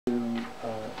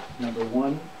Number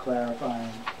one,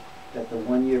 clarifying that the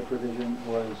 1-year provision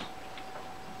was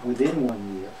within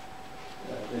 1 year,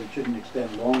 that it shouldn't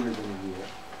extend longer than a year,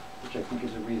 which I think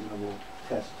is a reasonable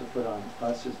test to put on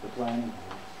us as the planning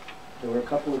board. There were a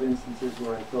couple of instances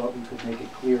where I thought we could make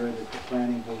it clearer that the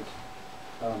planning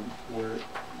boards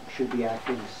should be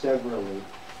acting severally.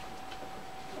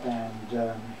 And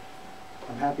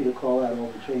I'm happy to call out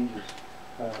all the changes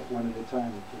one at a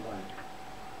time if you like.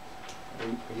 Are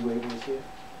you able to see it?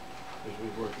 As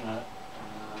we're working on it.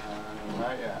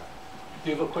 Not yet. Do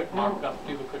you have a quick markup?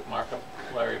 Do you have a quick markup,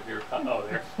 Larry, of your oh,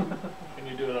 there. Can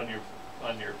you do it on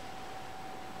your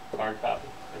hard copy?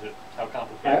 Is it how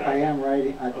complicated? I am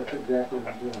writing. That's okay. exactly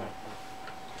what I'm doing.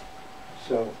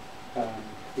 So,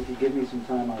 if you give me some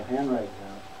time, I'll handwrite it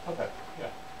out. Okay. Yeah.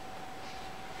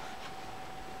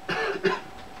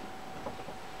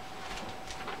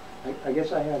 I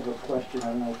guess I have a question. I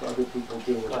don't know if other people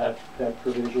do with that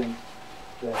provision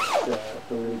that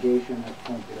the litigation has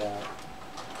pointed out,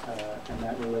 and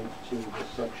that relates to the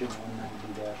section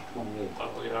 190-28.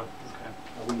 Oh, yeah. Okay.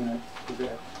 Are we going to do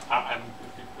that?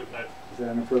 Is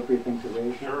that an appropriate thing to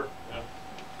raise? Sure. Yeah.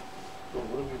 Well,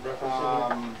 what are we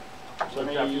referencing? So,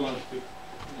 Jeff, you want to speak?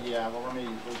 Yeah, well, let's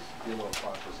be a little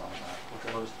cautious on that.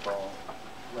 Okay. First of all,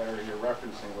 Larry, you're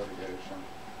referencing litigation.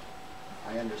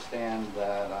 I understand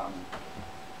that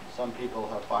some people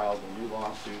have filed new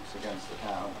lawsuits against the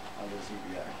town under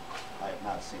ZBA. I have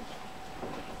not seen it.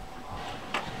 I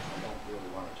don't really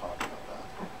want to talk about that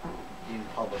in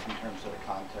public in terms of the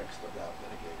context of that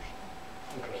litigation.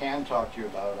 Okay. I can talk to you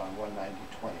about on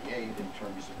 190-28 in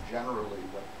terms of generally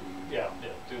what the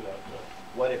do that.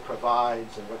 what it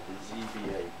provides and what the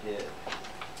ZBA did.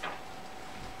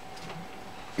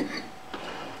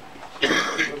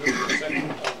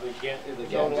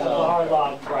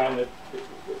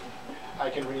 I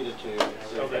can read it to you.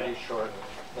 It's a very short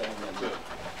thing. And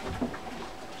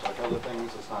like other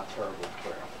things, it's not terribly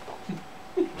clear.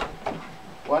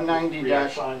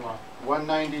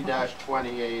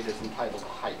 190-28 is entitled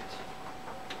Height.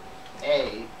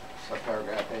 A,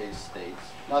 subparagraph A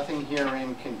states, nothing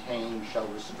herein contained shall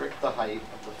restrict the height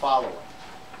of the following: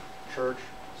 church,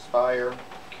 spire,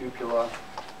 cupola,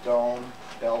 dome,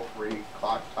 belfry,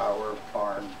 clock tower,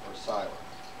 barn, or silo.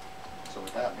 So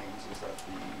what that means is that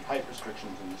the height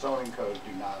restrictions in the zoning code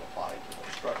do not apply to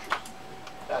those structures.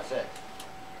 That's it.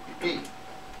 B,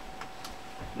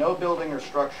 no building or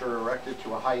structure erected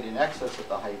to a height in excess of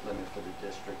the height limit for the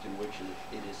district in which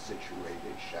it is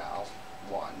situated shall,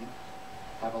 1,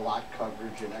 have a lot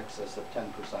coverage in excess of 10%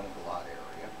 of the lot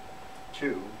area,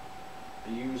 2,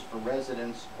 be used for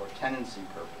residence or tenancy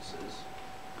purposes,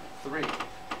 3,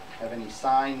 have any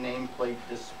sign, nameplate,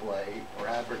 display, or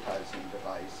advertising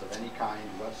device of any kind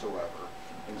whatsoever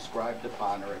inscribed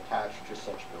upon or attached to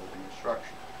such building or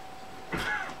structure.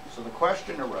 So the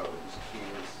question arose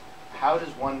is, how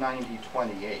does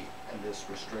 190-28 and this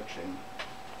restriction,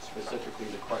 specifically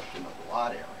the question of the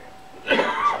lot area, the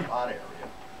 10% lot area,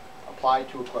 apply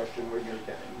to a question where you're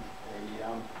getting a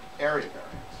area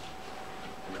variance?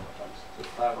 No offense to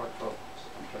Clark folks.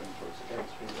 I'm turning towards the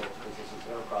Gates people because this is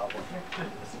their problem.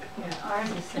 Yeah,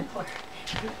 ours is simpler.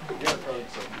 Your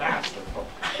code's a masterful.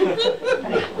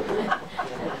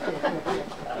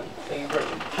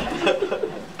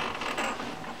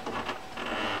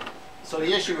 So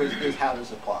the issue is how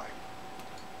does it apply?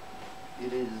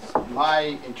 It is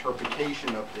my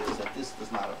interpretation of this that this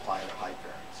does not apply to height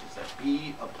variances, that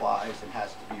B applies and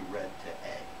has to be read to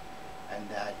A, and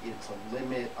that it's a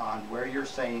limit on where you're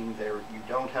saying there you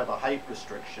don't have a height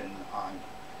restriction on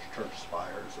church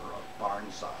spires or a barn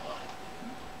silo.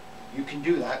 You can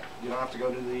do that. You don't have to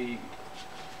go to the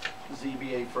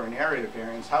ZBA for an area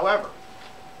variance. However,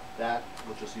 that,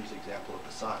 we'll just use the example of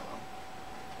the silo,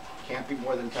 can't be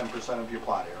more than 10% of your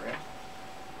plot area.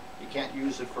 You can't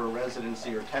use it for a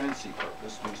residency or tenancy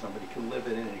purpose, means somebody can live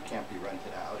in it and it can't be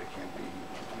rented out. It can't be,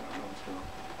 no one's going to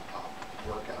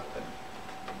work out of it.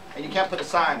 And you can't put a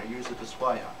sign or use a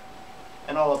display on it.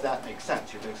 And all of that makes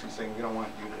sense. You're basically saying we don't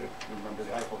want you to remember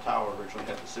the Eiffel Tower originally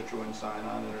had the Citroen sign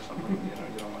on it or something. You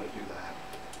don't want to do that.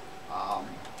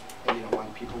 And you don't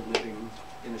want people living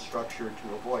in a structure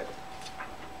to avoid it.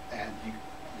 And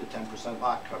the 10%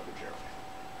 lot coverage area.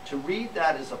 To read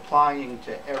that as applying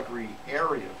to every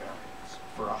area variance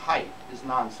for a height is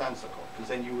nonsensical, because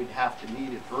then you would have to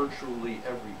need it virtually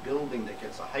every building that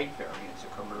gets a height variance, a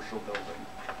commercial building,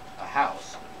 a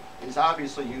house, is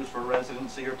obviously used for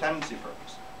residency or tenancy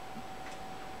purpose,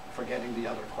 forgetting the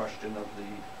other question of the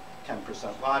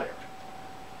 10% lot area.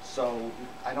 So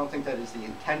I don't think that is the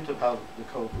intent of how the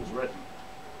code was written.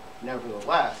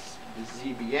 Nevertheless, the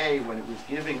ZBA, when it was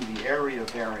giving the area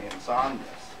variance on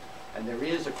this, And there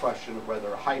is a question of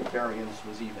whether a height variance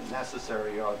was even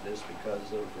necessary on this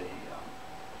because of the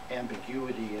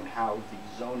ambiguity in how the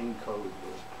zoning code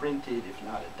was printed, if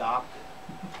not adopted.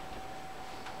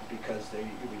 Because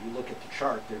when you look at the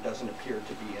chart, there doesn't appear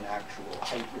to be an actual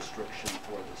height restriction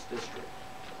for this district.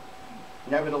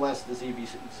 Nevertheless, the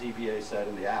ZBA said,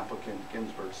 and the applicant,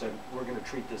 Ginsberg, said, we're going to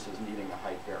treat this as needing a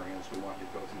height variance. We want you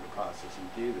to go through the process and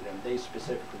do it. And they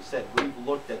specifically said, we've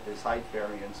looked at this height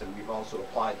variance and we've also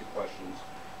applied the questions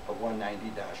of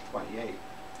 190-28,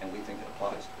 and we think it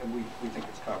applies, and we think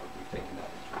it's covered. We've taken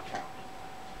that into account.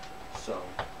 So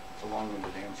it's a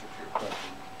long-winded answer to your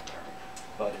question, Larry.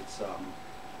 But it's,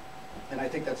 and I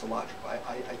think that's illogical.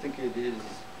 I think it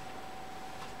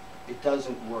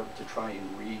doesn't work to try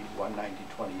and read 190-28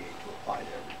 to apply to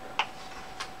every variance.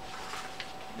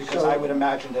 Because I would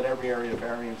imagine that every area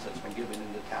variance that's been given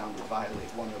in the town would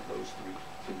violate one of those three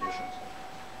conditions.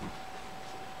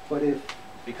 But if...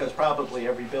 Because probably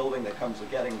every building that comes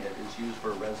with getting it is used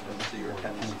for residency or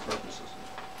tenancy purposes.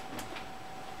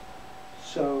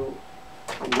 So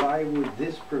why would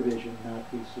this provision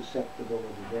not be susceptible of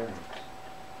a variance?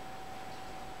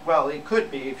 Well, it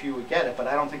could be if you would get it, but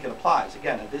I don't think it applies.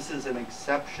 Again, this is an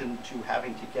exception to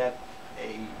having to get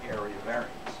a area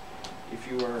variance. If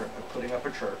you are putting up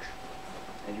a church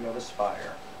and you have a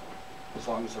spire, as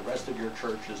long as the rest of your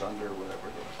church is under whatever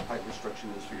the height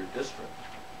restriction is for your district,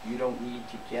 you don't need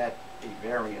to get a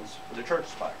variance for the church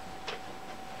spire.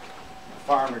 The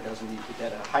farmer doesn't need to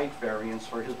get a height variance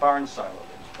for his barn silo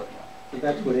that he's putting up. But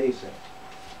that's what A says.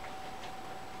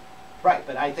 Right,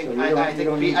 but I think So I think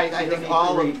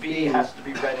all of B B. has to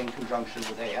be read in conjunction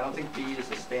with A. I don't think B is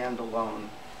a standalone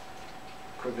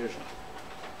provision.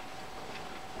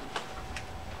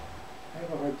 I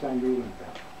have a hard time reading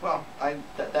that. Well,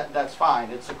 that's fine.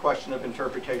 It's a question of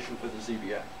interpretation for the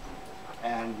ZBA.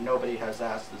 And nobody has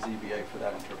asked the ZBA for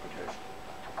that interpretation.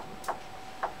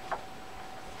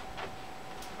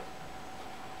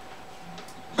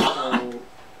 So,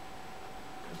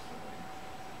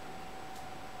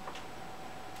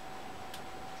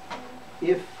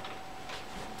 if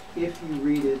you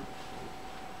read it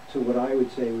to what I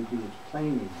would say would be its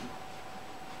plain meaning,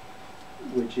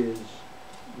 which is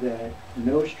that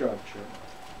no structure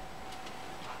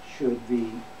should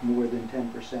be more than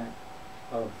 10%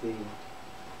 of the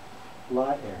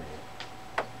lot area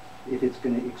if it's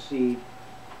going to exceed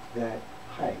that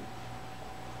height.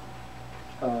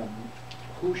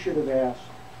 Who should have asked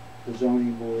the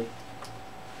zoning board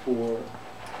for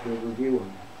the review on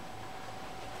that?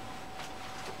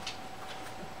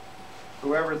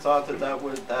 Whoever thought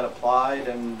that applied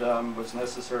and was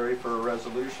necessary for a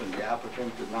resolution, the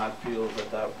applicant did not feel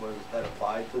that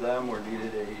applied to them or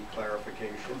needed a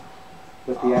clarification.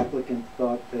 But the applicant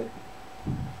thought that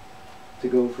to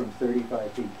go from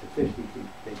 35 feet to 50 feet,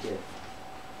 they did.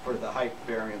 For the height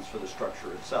variance for the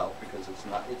structure itself, because it's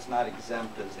not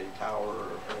exempt as a tower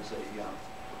or as a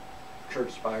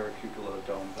church spire, cupola,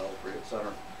 dome, belfry,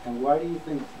 etc. And why do you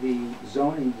think the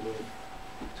zoning board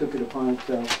took it upon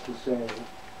itself to say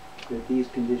that these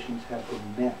conditions have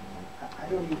been met? I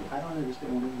don't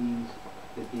understand what it means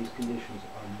that these conditions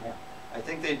are met. I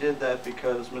think they did that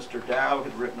because Mr. Dow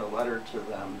had written a letter to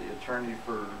them, the attorney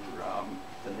for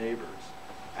the neighbors,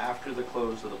 after the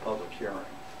close of the public hearing,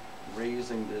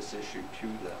 raising this issue to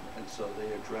them, and so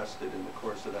they addressed it in the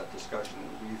course of that discussion,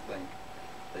 and we think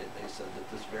they said that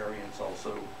this variance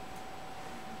also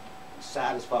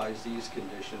satisfies these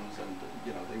conditions, and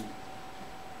they.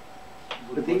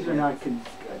 But these are not.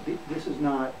 This is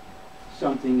not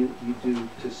something you do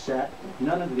to set.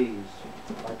 None of these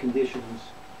are conditions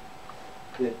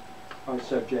that are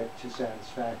subject to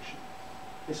satisfaction.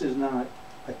 This is not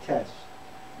a test.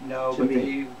 No, but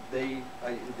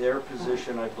their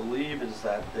position, I believe, is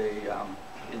that they,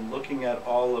 in looking at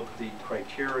all of the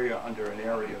criteria under an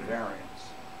area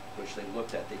variance, which they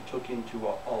looked at, they took into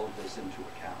all of this into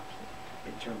account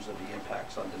in terms of the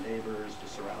impacts on the neighbors, the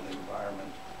surrounding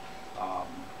environment,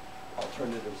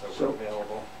 alternatives that were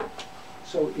available.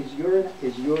 So is your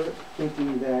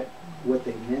thinking that what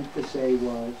they meant to say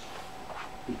was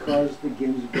because the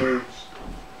Ginsberg's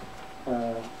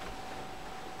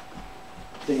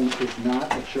thing is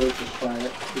not a church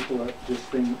spire, this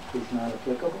thing is not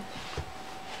applicable?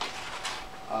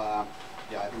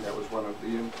 Yeah, I think that was one of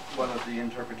the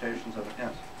interpretations of it.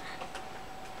 Yes.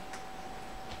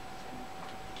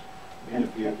 I mean,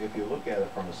 if you look at it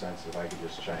from a sense, if I could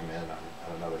just chime in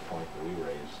on another point that we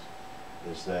raised,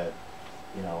 is that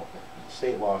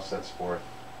state law sets forth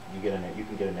you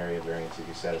can get an area variance if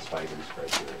you satisfy these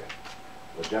criteria.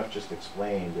 What Jeff just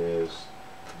explained is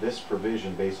this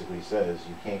provision basically says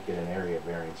you can't get an area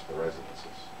variance for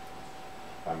residences.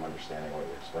 if I'm understanding what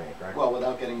you're explaining correctly. Well,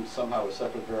 without getting somehow a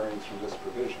separate variance from this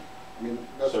provision. I mean,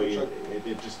 that's So what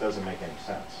it just doesn't make any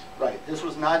sense. Right, this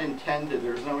was not intended,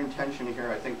 there's no intention here,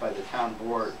 I think, by the town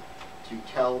board to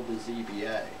tell the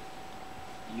ZBA,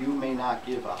 you may not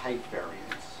give a height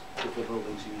variance if the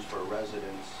building's used for a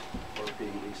residence or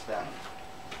being leased out,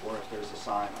 or if there's a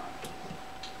sign on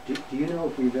it. Do you know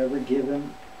if we've ever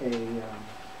given a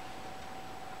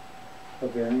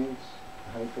variance,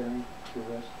 a height variance to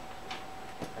a rest?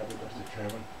 Mr.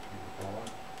 Chairman, you recall?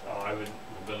 Oh, I would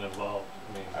have been involved.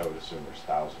 I mean, I would assume there's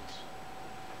thousands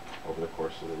over the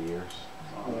course of the years.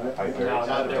 Oh, Height no, variance.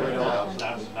 not there,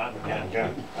 Thousands. not again.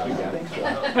 Again, I don't again. think so.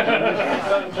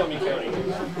 Not in Columbia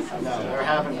County. No, there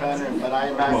haven't been, but I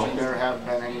imagine there have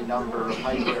been any number of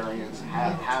height variants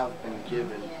have been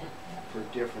given for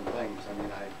different things. I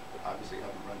mean, I obviously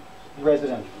haven't run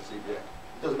Residential. the ZBA.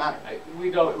 It doesn't matter. We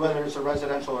don't, Whether it's a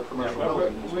residential or commercial Yeah,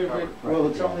 building, it's we- covered. Well,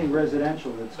 it's only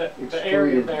residential that's the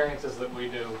area excluded. variances that we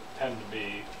do tend to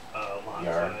be lot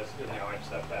Yard. size, yard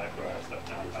setback, or stuff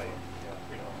down height.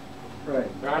 You know.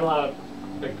 Right. There aren't a lot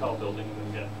of big tall buildings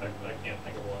that get, I can't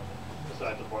think of one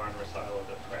besides the barn or silo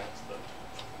that tracks the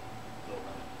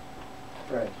building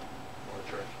Right.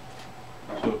 or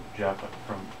church. So, Jeff,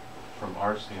 from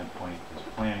our standpoint as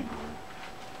planning board,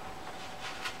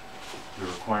 the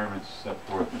requirements set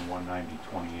forth in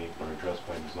 190-28 are addressed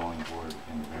by the zoning board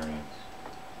in the variance.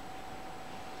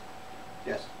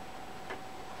 Yes.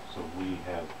 So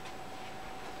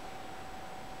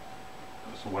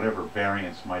so whatever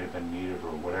variance might have been needed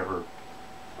or whatever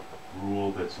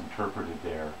rule that's interpreted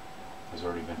there has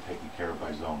already been taken care of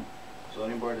by zoning.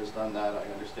 Zoning board has done that. I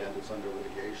understand it's under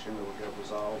litigation. It will get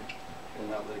resolved in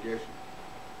that litigation.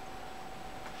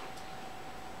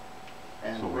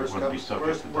 And So we worst wouldn't be comes, subject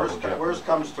worst, to worst, double jeopardy. worst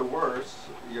comes to worst,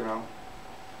 you know,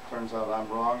 turns out I'm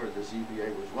wrong or the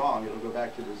ZBA was wrong, it'll go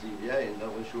back to the ZBA and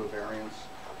they'll issue a variance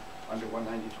under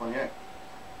 190-28.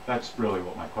 That's really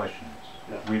what my question is.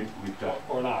 Yeah. We've got,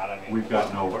 Or not, I mean. we've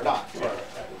got no. Or not. Right,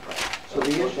 right. So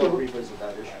the we'll issue- revisit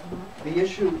that issue. The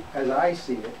issue, as I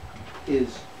see it,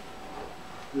 is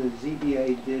the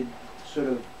ZBA did sort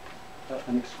of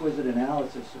an exquisite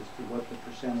analysis as to what the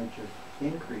percentage of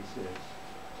increase is.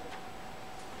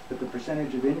 But the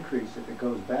percentage of increase, if it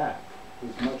goes back,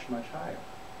 is much, much higher.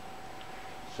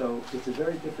 So it's a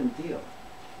very different deal.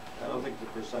 I don't think the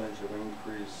percentage of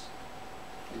increase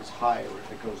is higher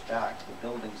if it goes back. The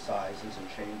building size isn't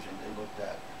changing. They looked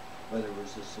at whether it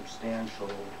was a substantial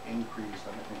increase,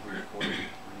 and I think we were 43%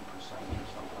 or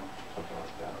something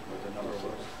like that, what the number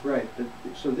was. Right, but,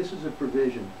 so this is a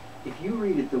provision. If you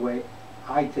read it the way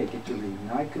I take it to read,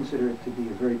 and I consider it to be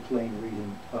a very plain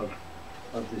reading of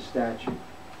the statute,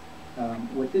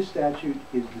 what this statute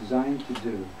is designed to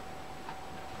do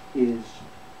is,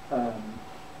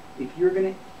 if you're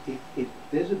going to, if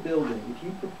there's a building, if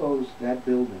you propose that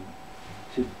building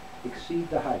to exceed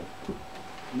the height,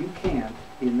 you can't,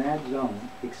 in that zone,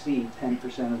 exceed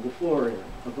 10% of the floor area,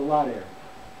 of the lot area.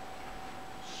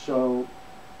 So,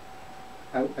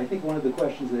 I think one of the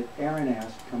questions that Aaron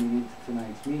asked coming into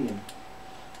tonight's meeting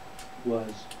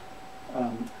was,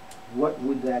 what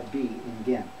would that be in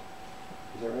Ghent?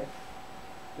 Is that right?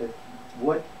 That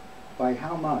what, by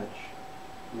how much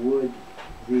would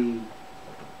the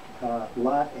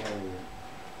lot area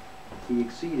be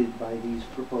exceeded by these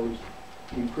proposed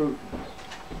improvements?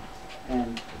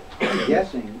 And I'm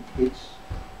guessing it's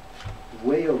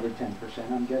way over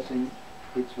 10%. I'm guessing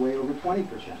it's way over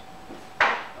 20%.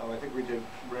 Oh, I think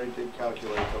Ray did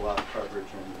calculate the lot coverage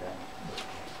and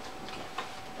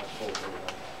that's full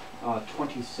over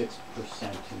 26%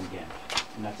 in Ghent,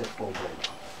 and that's at full grade.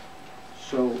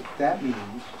 So that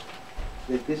means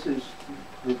that this is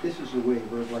a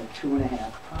waiver of like 2.5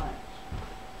 times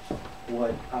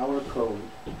what our code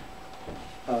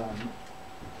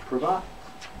provides,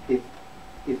 if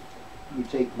you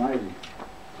take my reading.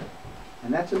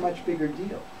 And that's a much bigger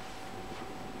deal.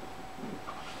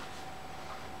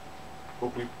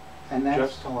 But And that's,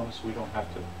 Jeff's telling us we don't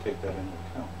have to take that into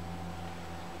account.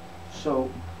 so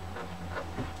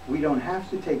we don't have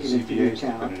to take it into ZBA's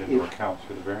account taken it into if, account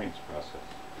through the variance process.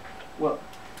 well,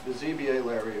 The ZBA,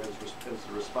 Larry, has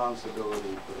the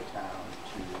responsibility for the town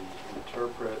to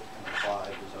interpret and apply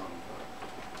the zoning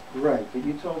code. right, but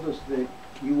you told us that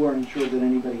you weren't sure that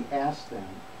anybody asked them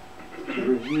to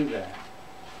review that.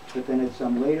 But then at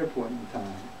some later point in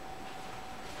time,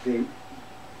 they,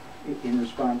 in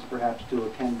response perhaps to a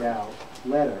Ken Dow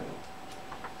letter,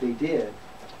 they did,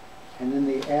 and then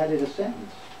they added a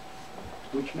sentence,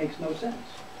 which makes no sense.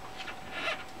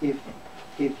 If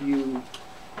you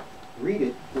read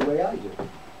it the way I do.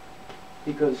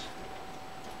 Because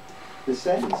the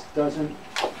sentence doesn't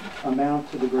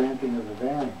amount to the granting of a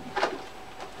variance.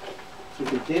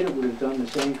 If it did, it would have done the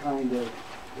same kind of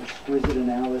exquisite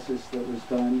analysis that was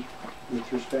done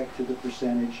with respect to the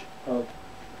percentage of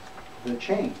the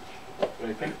change. But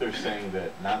I think they're saying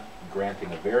that not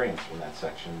granting a variance from that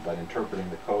section, but interpreting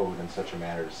the code in such a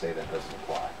manner to say that doesn't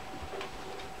apply.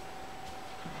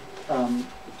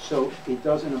 So it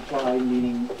doesn't apply,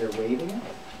 meaning they're waiving it?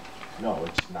 No,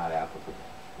 it's not applicable,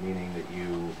 meaning that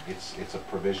it's a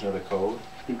provision of the code,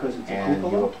 Because it's a and you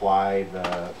cupola? apply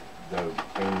the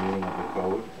plain meaning of the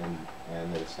code,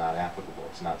 and that it's not applicable.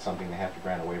 It's not something they have to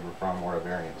grant a waiver from or a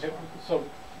variance from. So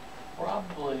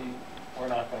probably we're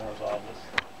not going to resolve this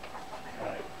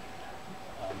tonight.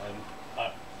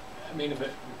 I mean,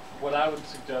 what I would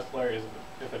suggest, Larry, is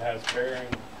if it has bearing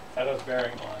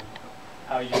on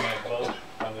how you might vote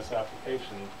on this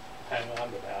application, hang on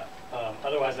to that.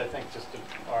 Otherwise, I think just to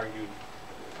argue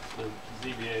the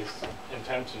ZBA's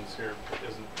intentions here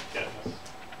isn't getting us.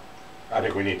 I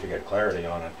think we need to get clarity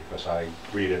on it because I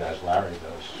read it as Larry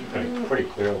does, pretty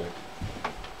clearly.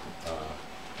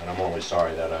 And I'm only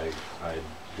sorry that I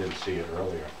didn't see it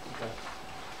earlier. Okay.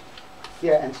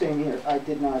 Yeah, and same here. I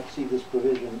did not see this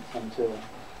provision until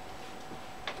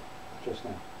just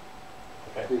now.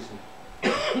 Okay. Recent.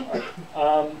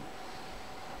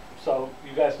 So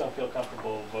you guys don't feel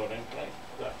comfortable voting tonight?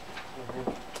 Is that-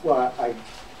 Well, I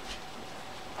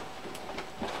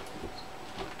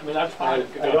I mean, that's fine.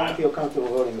 if you don't have- feel comfortable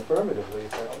voting affirmatively,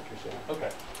 if that's what you're saying.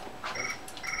 Okay.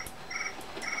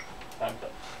 Time's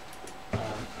up.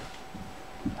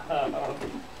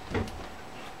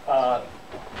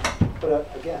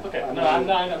 But again, Okay, I'm no, I'm only-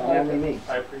 not, I'm only me.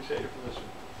 I appreciate your position.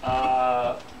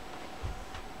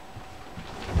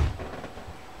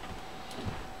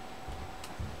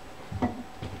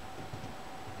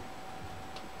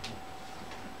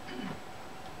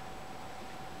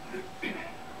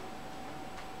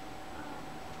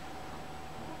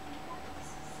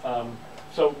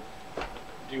 So,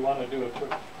 do you want to do a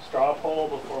quick straw poll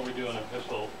before we do an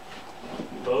official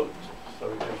vote,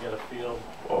 so we can get a feel?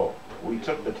 Well, we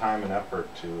took the time and effort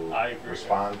to I agree.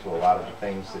 respond to a lot of the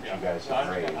things that Yeah. you guys No, I have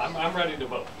raised. understand. I'm ready to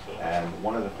vote, so And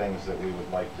one of the things that we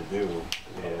would like to do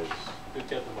is, we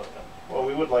get the vote done. well,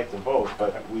 we would like to vote,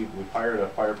 but we hired a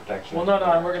fire protection. Well, no,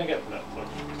 we're going to get to that, so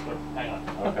hang on.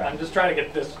 Okay. I'm just trying to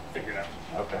get this figured out.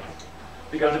 Okay.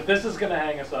 Because if this is going to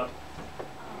hang us up,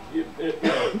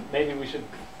 maybe we should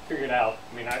figure it out.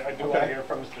 I mean, I do want to Okay. hear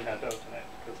from Mr. Neto tonight,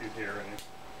 because he's here and he's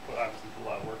obviously did a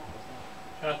lot of work on this.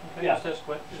 Jonathan, can I Yeah. ask this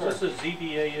question? Sure. Is this a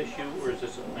ZBA issue or is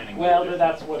this a planning board Well, issue?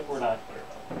 that's what we're not clear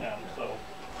about. Yeah, And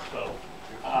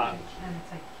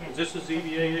it's like, Is this a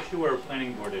ZBA issue or a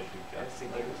planning board issue, Jeff?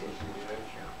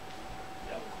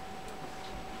 yeah.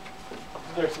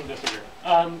 There's some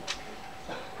disagreement.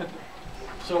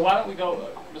 So why don't we go,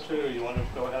 Mr. Neto, you want to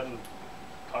go ahead and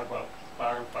talk about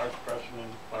fire suppression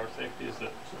and fire safety? Is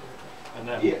it, and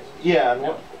then Yeah,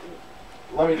 and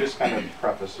let me just kind of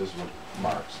preface his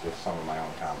remarks with some of my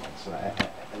own comments.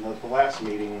 In the last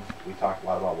meeting, we talked a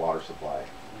lot about water supply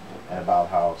and about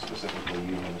how specifically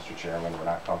you, Mr. Chairman, were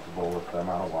not comfortable with the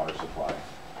amount of water supply.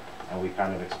 And we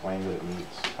kind of explained that it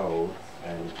meets code,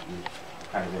 and you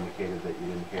kind of indicated that you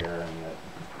didn't care and that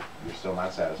you're still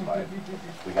not satisfied.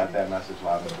 We got that message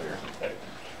loud and clear.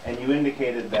 And you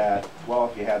indicated that, well,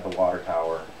 if you had the water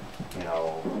tower, you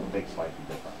know, things might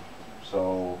be different.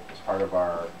 So as part of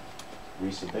our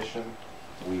resubmission,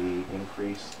 we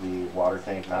increased the water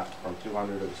tank not from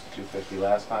 200, it was 250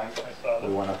 last time. I saw that.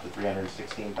 We went up to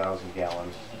 316,000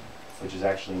 gallons, which is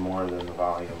actually more than the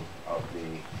volume of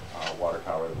the water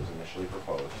tower that was initially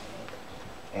proposed.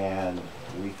 And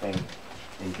we think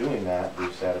in doing that,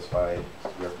 we've satisfied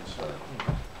your concern.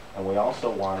 And we also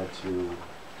wanted to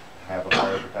have a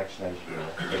fire protection engineer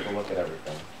take a look at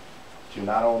everything to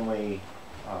not only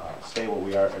say what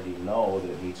we already know, that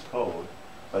it meets code,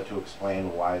 but to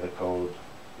explain why the code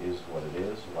is what it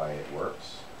is, why it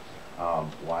works,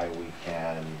 why we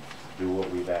can do what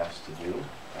we've asked to do,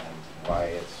 and why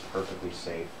it's perfectly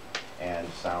safe and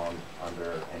sound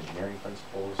under engineering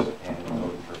principles and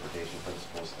code interpretation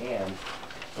principles. And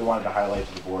we wanted to highlight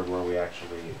to the board where we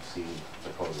actually exceed the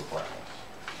code requirements.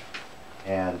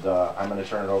 And I'm going to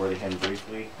turn it over to him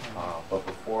briefly, but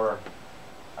before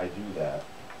I do that,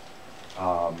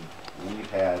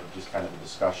 we've had just kind of a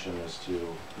discussion as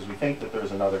to, because we think that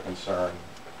there's another concern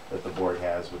that the board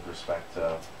has with respect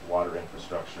to water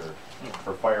infrastructure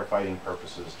for firefighting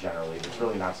purposes generally. It's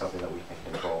really not something that we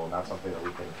can control, not something that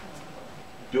we can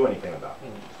do anything about.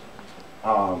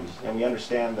 And we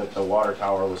understand that the water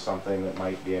tower was something that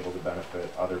might be able to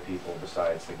benefit other people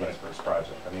besides the Ginsberg's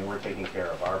project. I mean, we're taking care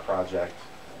of our project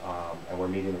and we're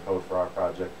meeting the code for our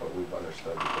project, but we've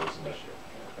understood that there's an issue.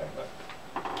 Okay.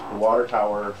 The water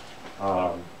tower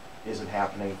isn't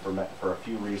happening for a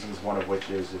few reasons, one of which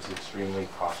is it's extremely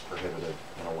cost prohibitive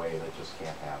in a way that just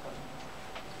can't happen.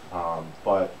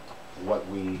 But what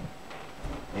we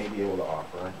may be able to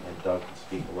offer, and Doug can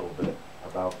speak a little bit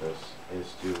about this,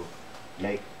 is to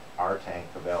make our tank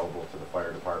available to the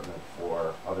fire department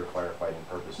for other firefighting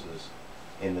purposes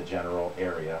in the general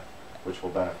area, which will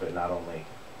benefit not only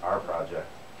our project,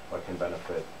 but can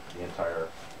benefit the entire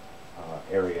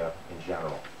area in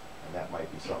general. And that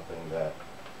might be something that,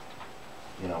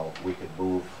 you know, we could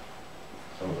move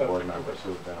some of the board members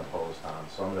who have been opposed on.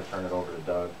 So I'm going to turn it over to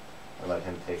Doug and let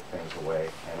him take things away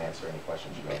and answer any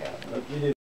questions you may have.